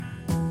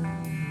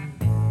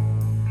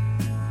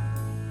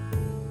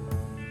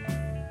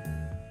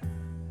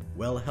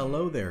Well,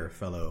 hello there,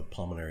 fellow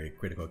pulmonary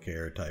critical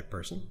care type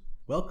person.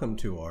 Welcome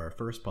to our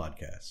first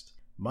podcast.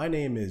 My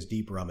name is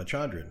Deep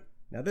Ramachandran.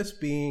 Now, this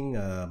being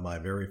my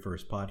very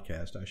first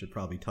podcast, I should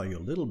probably tell you a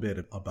little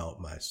bit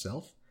about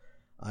myself.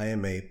 I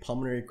am a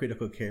pulmonary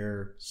critical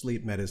care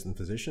sleep medicine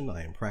physician.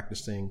 I am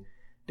practicing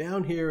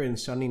down here in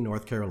sunny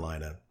North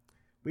Carolina.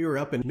 We were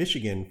up in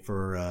Michigan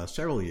for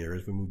several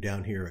years. We moved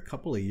down here a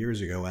couple of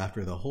years ago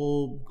after the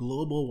whole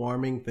global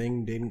warming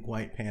thing didn't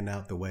quite pan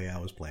out the way I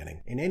was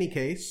planning. In any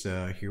case,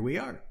 here we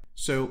are.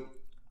 So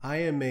I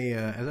am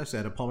as I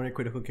said, a pulmonary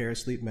critical care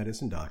sleep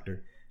medicine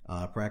doctor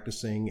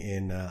practicing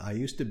in, I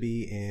used to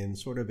be in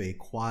sort of a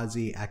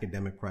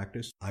quasi-academic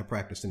practice. I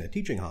practiced in a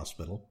teaching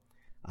hospital.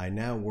 I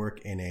now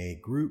work in a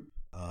group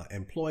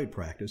employed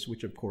practice,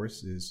 which of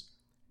course is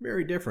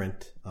very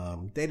different.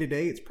 Day to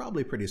day, it's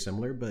probably pretty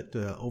similar, but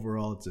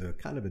overall, it's a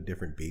kind of a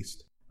different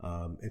beast.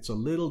 It's a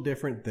little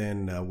different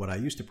than what I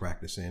used to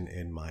practice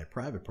in my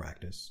private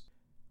practice.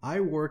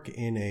 I work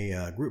in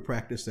a group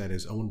practice that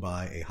is owned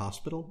by a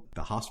hospital.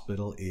 The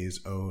hospital is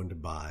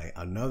owned by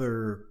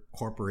another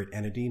corporate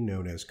entity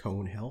known as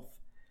Cone Health,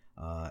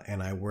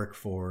 and I work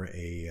for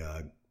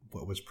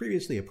what was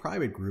previously a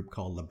private group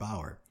called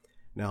LeBauer.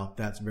 Now,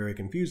 that's very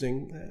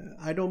confusing.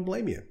 I don't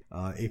blame you.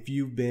 If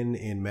you've been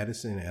in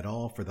medicine at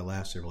all for the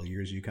last several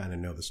years, you kind of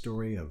know the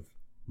story of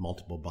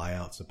multiple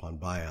buyouts upon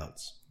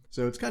buyouts.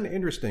 So it's kind of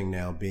interesting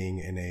now being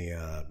in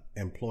a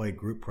employed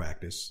group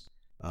practice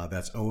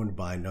that's owned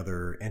by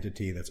another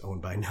entity that's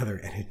owned by another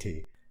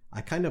entity.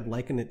 I kind of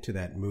liken it to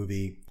that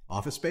movie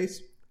Office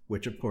Space,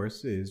 which of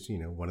course is,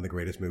 one of the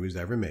greatest movies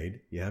ever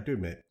made, you have to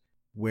admit,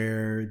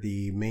 where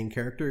the main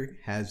character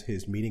has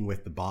his meeting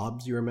with the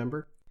Bobs, you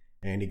remember?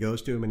 And he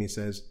goes to him and he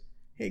says,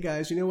 "Hey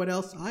guys, you know what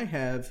else? I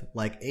have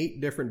like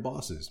 8 different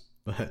bosses."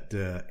 But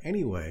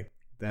anyway,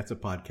 that's a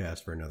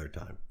podcast for another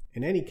time.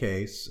 In any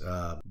case,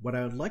 what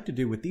I would like to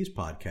do with these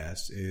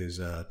podcasts is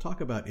talk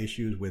about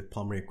issues with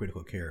pulmonary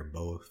critical care,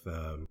 both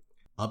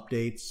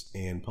updates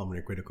in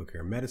pulmonary critical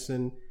care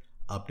medicine,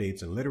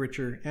 updates in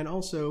literature, and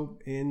also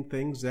in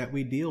things that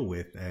we deal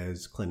with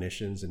as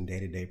clinicians in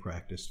day-to-day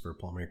practice for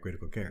pulmonary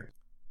critical care.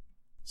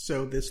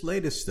 So this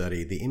latest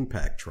study, the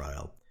IMPACT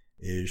trial,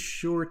 is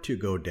sure to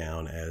go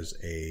down as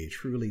a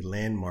truly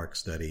landmark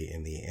study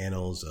in the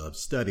annals of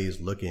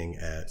studies looking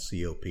at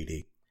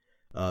COPD.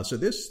 So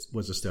this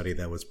was a study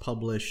that was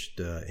published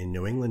in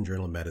New England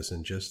Journal of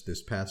Medicine just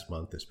this past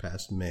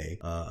May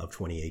of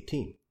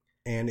 2018.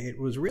 And it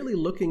was really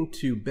looking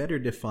to better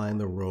define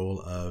the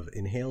role of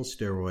inhaled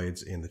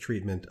steroids in the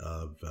treatment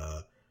of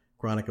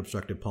chronic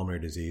obstructive pulmonary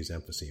disease,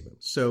 emphysema.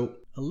 So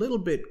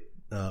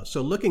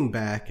looking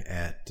back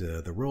at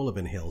the role of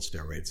inhaled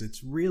steroids,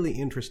 it's really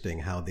interesting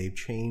how they've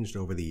changed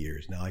over the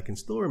years. Now, I can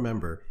still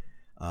remember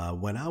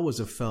when I was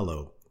a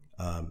fellow,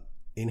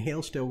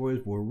 inhaled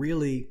steroids were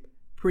really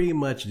pretty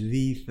much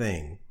the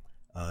thing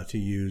to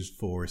use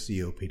for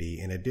COPD,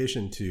 in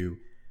addition to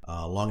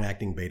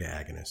long-acting beta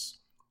agonists.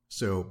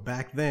 So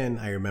back then,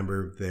 I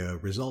remember the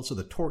results of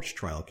the TORCH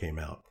trial came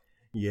out.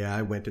 Yeah,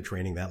 I went to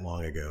training that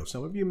long ago.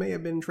 Some of you may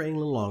have been training a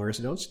little longer,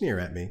 so don't sneer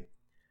at me.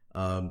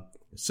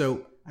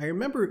 So I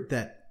remember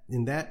that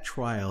in that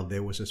trial,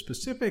 there was a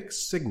specific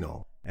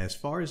signal, as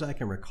far as I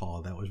can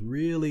recall, that was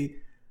really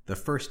the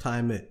first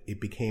time it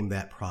became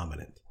that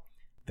prominent,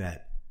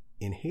 that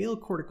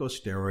inhaled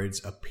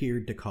corticosteroids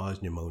appeared to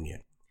cause pneumonia.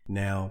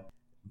 Now,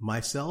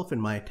 myself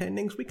and my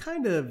attendings, we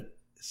kind of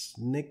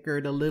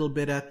snickered a little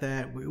bit at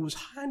that. It was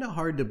kind of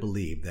hard to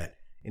believe that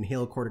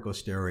inhaled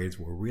corticosteroids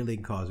were really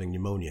causing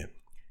pneumonia.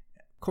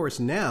 Of course,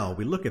 now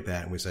we look at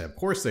that and we say, of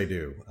course they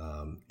do.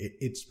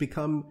 It's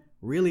become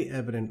really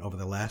evident over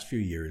the last few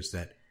years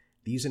that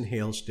these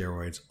inhaled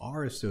steroids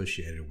are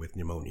associated with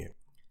pneumonia.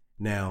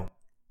 Now,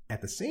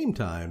 at the same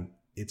time,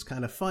 it's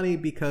kind of funny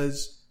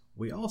because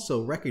we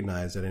also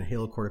recognize that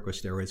inhaled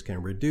corticosteroids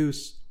can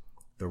reduce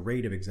the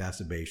rate of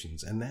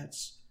exacerbations, and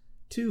that's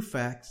 2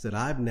 facts that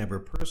I've never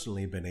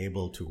personally been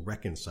able to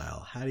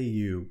reconcile. How do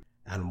you,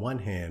 on one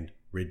hand,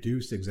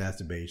 reduce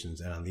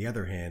exacerbations, and on the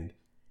other hand,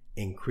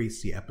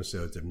 increase the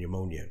episodes of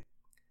pneumonia?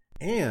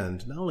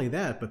 And not only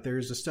that, but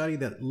there's a study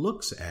that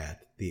looks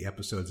at the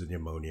episodes of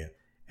pneumonia,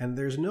 and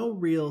there's no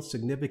real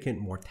significant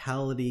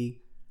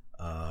mortality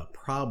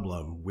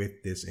problem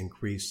with this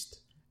increased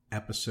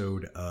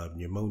episode of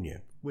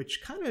pneumonia,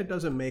 which kind of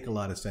doesn't make a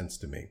lot of sense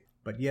to me,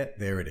 but yet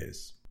there it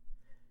is.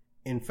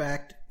 In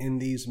fact, in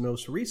these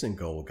most recent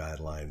GOLD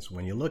guidelines,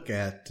 when you look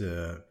at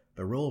the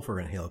role for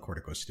inhaled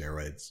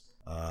corticosteroids,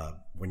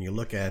 when you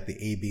look at the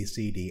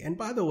ABCD, and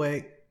by the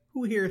way,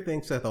 who here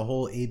thinks that the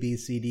whole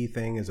ABCD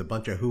thing is a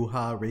bunch of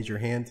hoo-ha? Raise your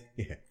hand.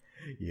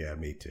 Yeah,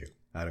 me too.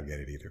 I don't get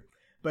it either.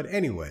 But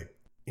anyway,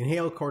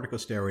 inhaled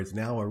corticosteroids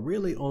now are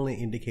really only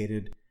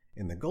indicated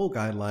in the GOLD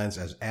guidelines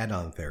as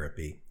add-on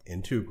therapy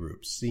in 2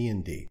 groups, C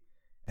and D.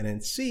 And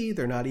in C,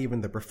 they're not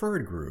even the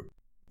preferred group.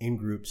 In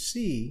group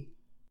C,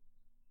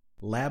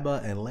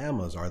 LABA and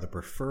LAMAs are the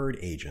preferred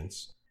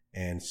agents,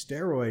 and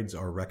steroids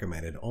are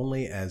recommended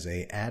only as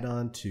an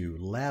add-on to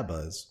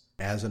LABAs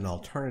as an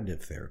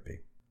alternative therapy.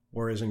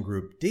 Whereas in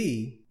Group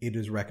D, it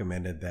is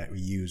recommended that we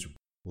use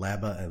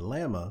LABA and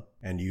LAMA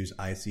and use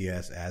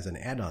ICS as an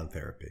add-on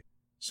therapy.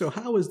 So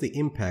how is the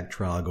IMPACT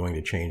trial going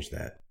to change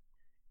that?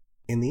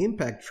 In the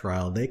IMPACT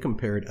trial, they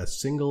compared a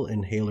single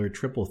inhaler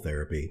triple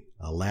therapy,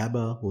 a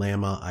LABA,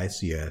 LAMA,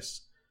 ICS,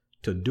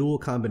 to dual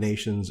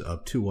combinations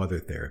of two other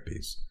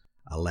therapies,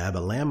 a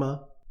LABA,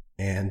 LAMA,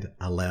 and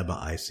a LABA,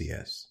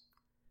 ICS.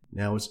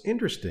 Now, it's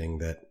interesting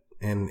that,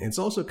 and it's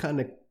also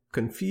kind of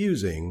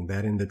confusing,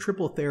 that in the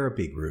triple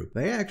therapy group,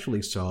 they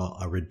actually saw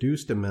a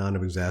reduced amount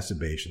of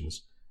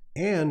exacerbations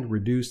and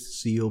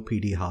reduced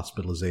COPD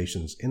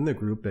hospitalizations in the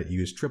group that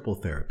used triple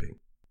therapy.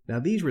 Now,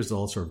 these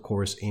results are, of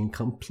course, in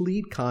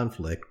complete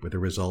conflict with the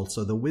results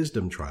of the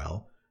Wisdom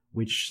trial,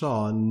 which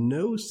saw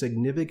no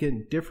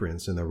significant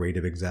difference in the rate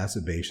of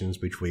exacerbations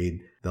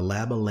between the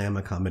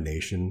LABA-LAMA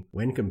combination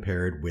when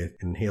compared with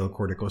inhaled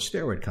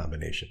corticosteroid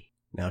combination.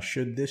 Now,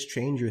 should this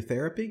change your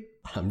therapy?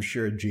 I'm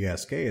sure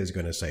GSK is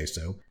going to say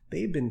so.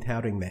 They've been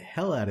touting the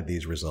hell out of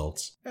these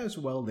results, as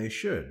well they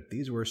should.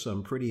 These were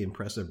some pretty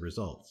impressive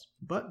results.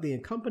 But the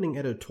accompanying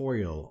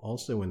editorial,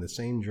 also in the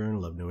same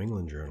journal of New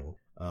England Journal,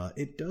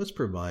 it does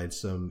provide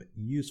some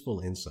useful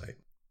insight.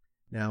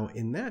 Now,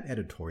 in that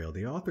editorial,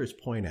 the authors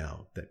point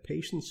out that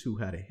patients who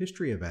had a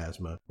history of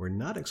asthma were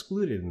not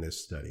excluded in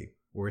this study,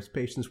 whereas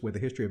patients with a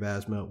history of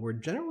asthma were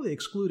generally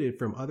excluded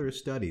from other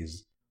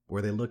studies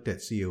where they looked at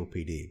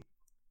COPD.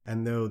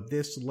 And though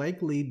this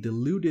likely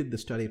diluted the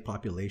study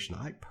population,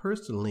 I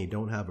personally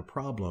don't have a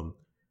problem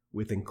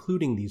with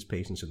including these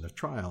patients in the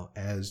trial,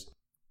 as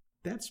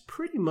that's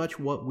pretty much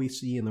what we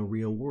see in the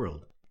real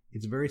world.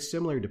 It's very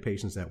similar to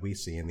patients that we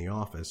see in the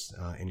office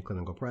in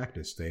clinical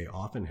practice. They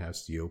often have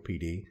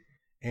COPD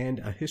and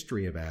a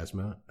history of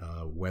asthma,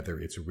 whether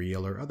it's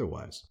real or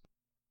otherwise.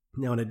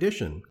 Now, in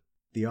addition,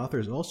 the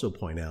authors also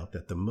point out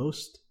that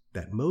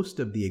most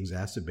of the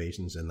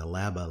exacerbations in the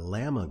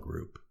LABA-LAMA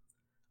group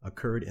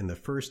occurred in the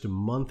first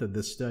month of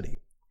the study,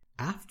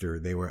 after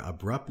they were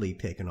abruptly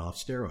taken off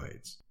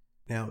steroids.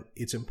 Now,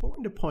 it's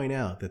important to point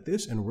out that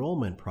this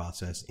enrollment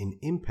process in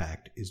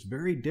IMPACT is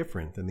very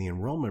different than the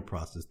enrollment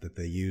process that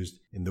they used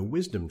in the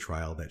Wisdom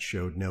trial that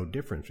showed no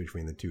difference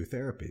between the two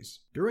therapies.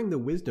 During the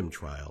Wisdom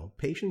trial,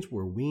 patients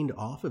were weaned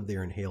off of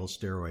their inhaled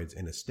steroids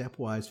in a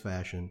stepwise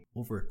fashion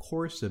over a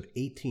course of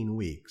 18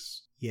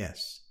 weeks.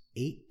 Yes,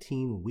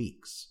 18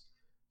 weeks.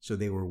 So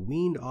they were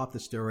weaned off the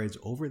steroids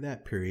over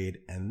that period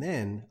and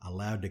then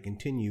allowed to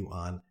continue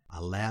on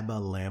a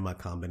LABA-LAMA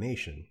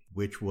combination,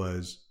 which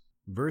was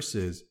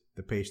versus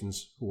the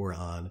patients who were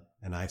on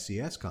an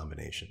ICS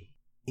combination.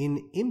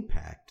 In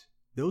IMPACT,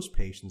 those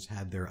patients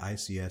had their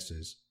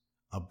ICSs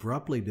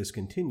abruptly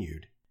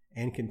discontinued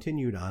and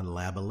continued on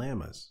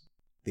LABA-LAMAs.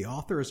 The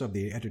authors of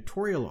the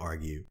editorial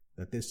argue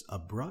that this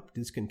abrupt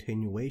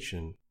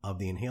discontinuation of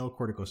the inhaled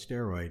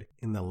corticosteroid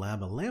in the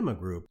LABA-LAMA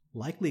group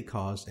likely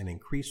caused an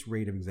increased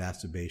rate of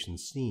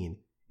exacerbations seen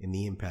in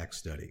the IMPACT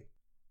study.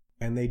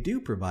 And they do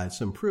provide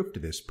some proof to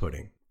this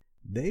pudding.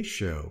 They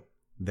show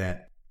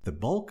that the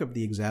bulk of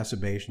the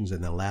exacerbations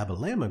in the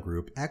LABA-LAMA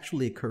group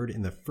actually occurred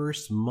in the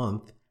first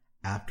month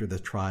after the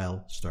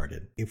trial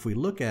started. If we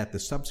look at the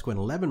subsequent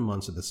 11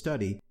 months of the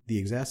study, the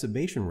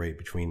exacerbation rate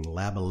between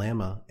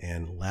LABA-LAMA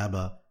and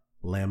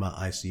LABA-LAMA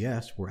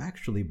ICS were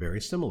actually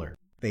very similar.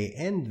 They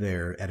end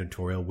their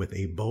editorial with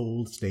a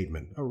bold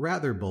statement, a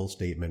rather bold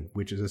statement,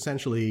 which is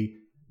essentially,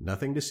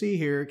 nothing to see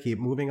here, keep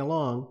moving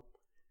along.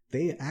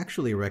 They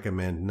actually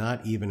recommend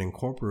not even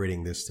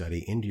incorporating this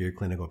study into your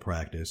clinical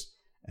practice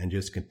and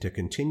just to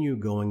continue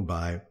going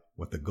by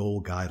what the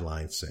goal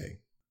guidelines say.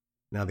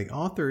 Now, the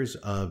authors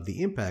of the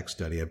IMPACT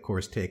study, of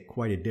course, take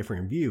quite a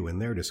different view in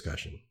their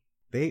discussion.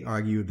 They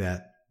argue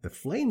that the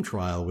FLAME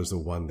trial was the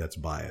one that's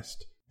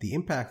biased. The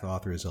IMPACT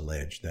authors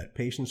allege that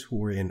patients who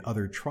were in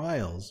other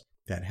trials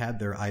that had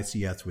their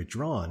ICS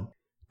withdrawn,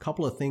 a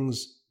couple of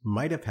things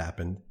might have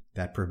happened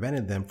that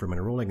prevented them from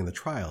enrolling in the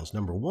trials.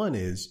 Number one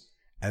is,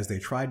 as they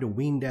tried to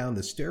wean down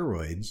the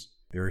steroids,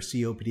 there are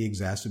COPD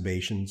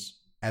exacerbations.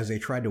 As they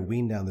tried to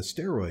wean down the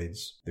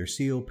steroids, their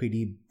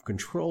COPD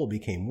control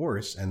became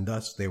worse, and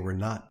thus they were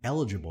not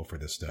eligible for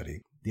the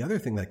study. The other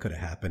thing that could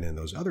have happened in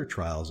those other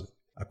trials,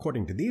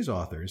 according to these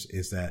authors,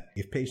 is that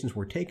if patients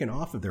were taken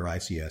off of their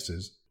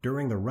ICSs,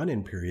 during the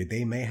run-in period,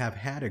 they may have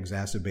had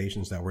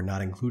exacerbations that were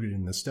not included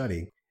in the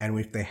study, and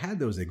if they had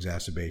those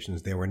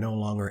exacerbations, they were no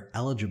longer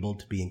eligible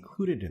to be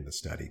included in the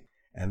study.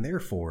 And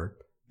therefore,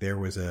 there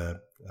was a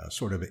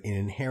sort of an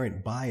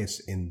inherent bias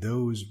in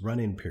those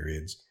run-in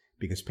periods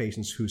because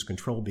patients whose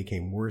control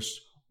became worse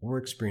or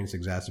experienced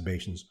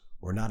exacerbations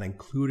were not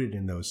included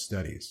in those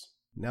studies.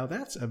 Now,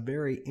 that's a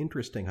very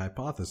interesting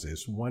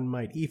hypothesis. One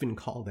might even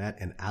call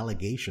that an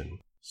allegation.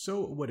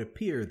 So it would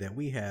appear that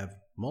we have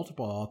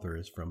multiple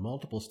authors from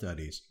multiple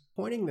studies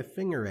pointing the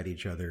finger at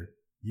each other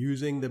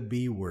using the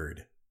B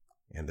word.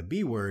 And the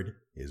B word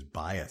is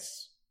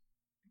bias.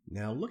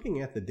 Now,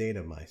 looking at the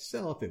data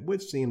myself, it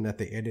would seem that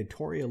the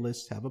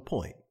editorialists have a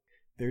point.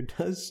 There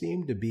does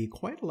seem to be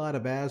quite a lot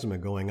of asthma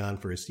going on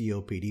for a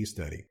COPD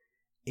study.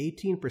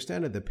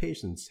 18% of the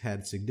patients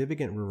had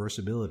significant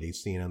reversibility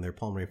seen on their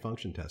pulmonary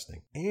function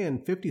testing,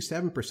 and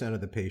 57%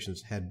 of the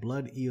patients had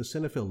blood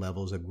eosinophil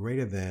levels of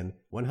greater than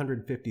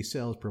 150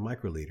 cells per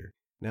microliter.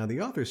 Now,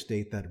 the authors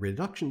state that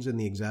reductions in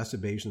the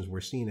exacerbations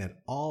were seen at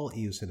all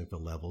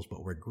eosinophil levels,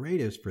 but were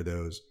greatest for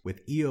those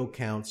with EO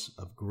counts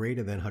of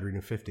greater than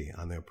 150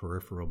 on their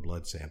peripheral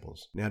blood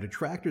samples. Now,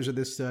 detractors of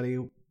this study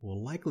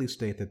will likely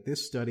state that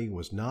this study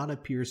was not a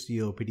pure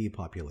COPD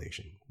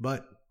population,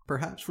 but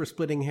perhaps we're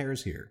splitting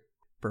hairs here.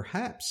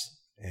 Perhaps,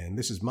 and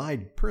this is my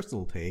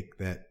personal take,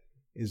 that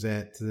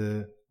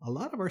a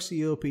lot of our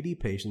COPD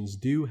patients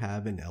do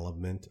have an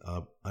element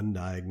of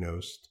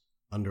undiagnosed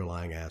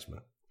underlying asthma.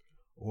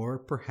 Or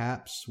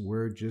perhaps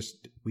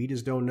we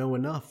just don't know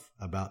enough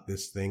about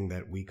this thing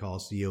that we call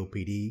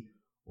COPD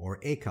or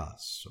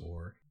ACOS.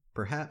 Or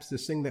perhaps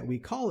this thing that we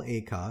call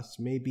ACOS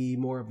may be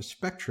more of a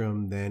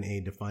spectrum than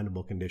a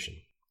definable condition.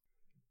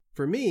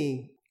 For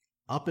me,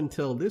 up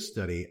until this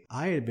study,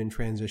 I had been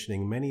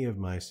transitioning many of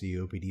my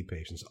COPD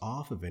patients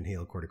off of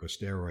inhaled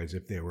corticosteroids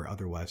if they were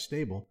otherwise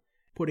stable,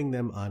 putting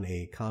them on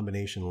a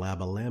combination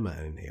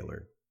LABA/LAMA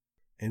inhaler.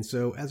 And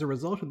so as a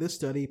result of this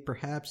study,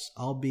 perhaps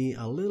I'll be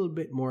a little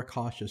bit more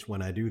cautious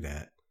when I do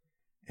that.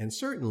 And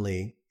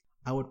certainly,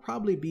 I would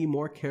probably be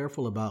more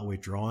careful about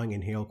withdrawing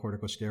inhaled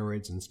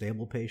corticosteroids in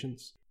stable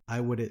patients.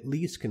 I would at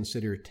least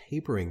consider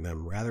tapering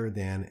them rather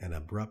than an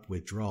abrupt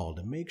withdrawal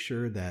to make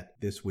sure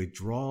that this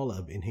withdrawal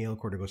of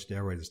inhaled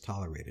corticosteroids is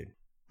tolerated.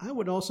 I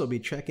would also be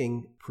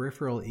checking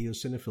peripheral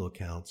eosinophil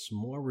counts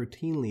more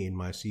routinely in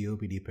my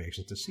COPD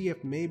patients to see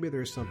if maybe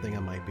there's something I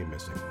might be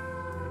missing.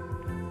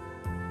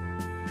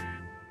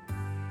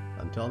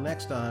 Until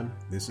next time,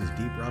 this is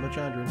Deep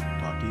Ramachandran.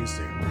 Talk to you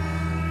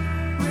soon.